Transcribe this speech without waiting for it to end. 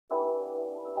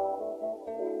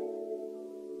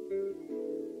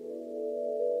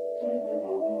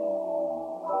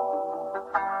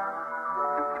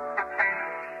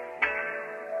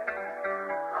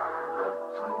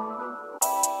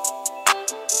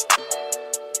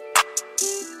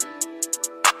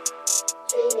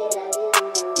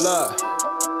Look.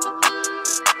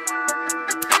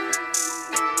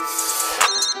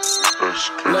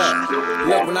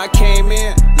 Look, when I came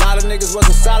in, a lot of niggas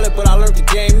wasn't solid, but I learned the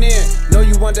game then. Know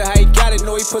you wonder how he got it,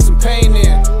 know he put some pain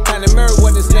in. Panamera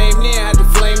wasn't his name then, had to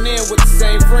flame in with the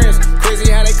same friends.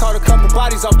 Crazy how they caught a couple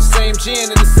bodies off the same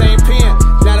gin in the same pen.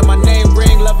 Now that my name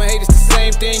ring, love and hate is the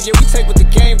same thing. Yeah, we take what the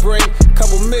game bring.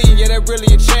 Couple million, yeah, that really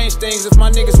would change things if my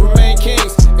niggas remain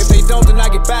kings. If they don't, then I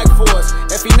get back for us.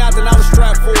 If he not, then I was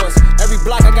strapped for us. Every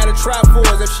block I got a trap for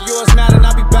us. If she yours now, then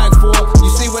I'll be back for her. You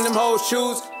see when them hoes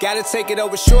choose, gotta take it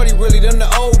over shorty, really them the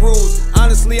old rules.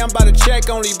 Honestly, I'm about to check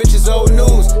only bitches old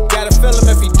news. Gotta feel him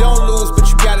if he don't lose, but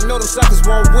you gotta know them suckers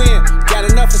won't win. Got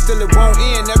enough and still it won't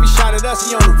end. Every shot at us,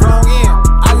 he on the wrong end.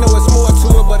 I know it's more to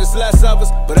it, but it's less of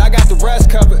us. But I got the rest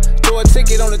covered. Throw a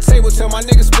ticket on the table, tell my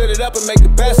niggas split it up and make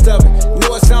the best of it.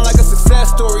 Know it sound like a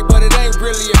success story, but it ain't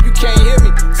really if you can't hear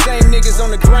me. Same niggas on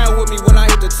the ground with me when I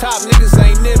hit the top, niggas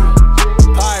ain't near me.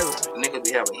 Pirate. Niggas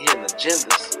be having hidden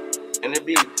agendas. And it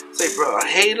be, say bro, a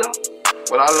hater?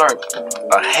 What I learned,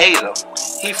 a hater,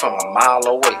 he from a mile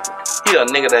away. He a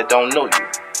nigga that don't know you.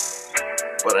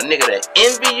 But a nigga that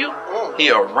envy you,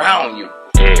 he around you.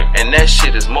 And that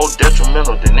shit is more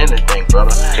detrimental than anything,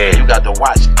 brother. You got to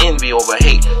watch envy over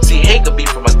hate. See, hate could be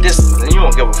from a distance, and you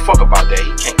don't give a fuck about that.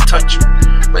 He can't touch you.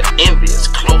 But envy is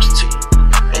close to you.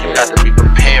 And you got to be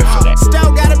prepared for that.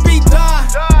 Still gotta be done.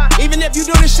 Even if you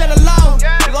do this shit alone,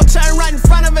 you gon' turn right in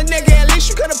front of a nigga. At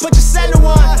least you could've put your center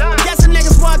on. Guessing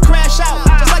niggas wanna crash out.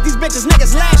 Just like these bitches,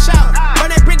 niggas lash out. Burn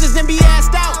their bridges and be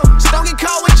assed out. Just don't get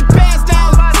caught with your pants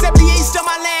down. 78 still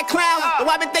my land clown.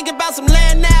 Though I've been thinking about some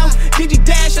land now. DG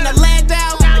Dash and the land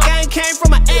down. The gang came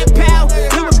from an amp pal.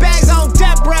 We with bags on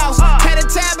death brows. Had a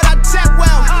tab, but I tap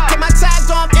well. Get my tags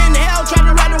on in hell. Trying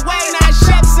to run away, now that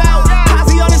chef's out.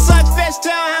 Ozzy on the sun fish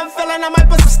tail. I'm feeling I might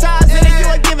put some stars in it. You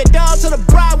would give it dog to the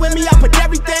bride with me. I put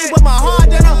everything with my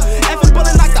heart in her. Effing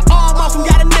pulling like the arm off him.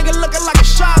 Got a nigga looking like a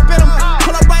sharp in him.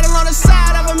 Pull up right along the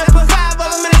side of him and put 5 of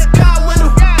them in his car with him.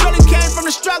 Really came from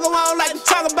the struggle. I don't like to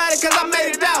talk about it cause I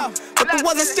made it out. If it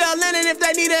wasn't still in it, if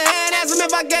they need a hand, ask them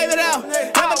if I gave it out.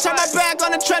 Never turn my back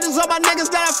on the treasures of my niggas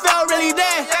that I felt really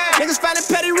there. Niggas finding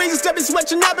petty reasons to be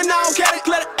switching up and I don't care to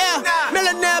clear the air.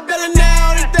 Millionaire, billionaire,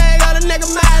 only thing, all the nigga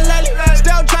mad lately.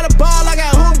 Still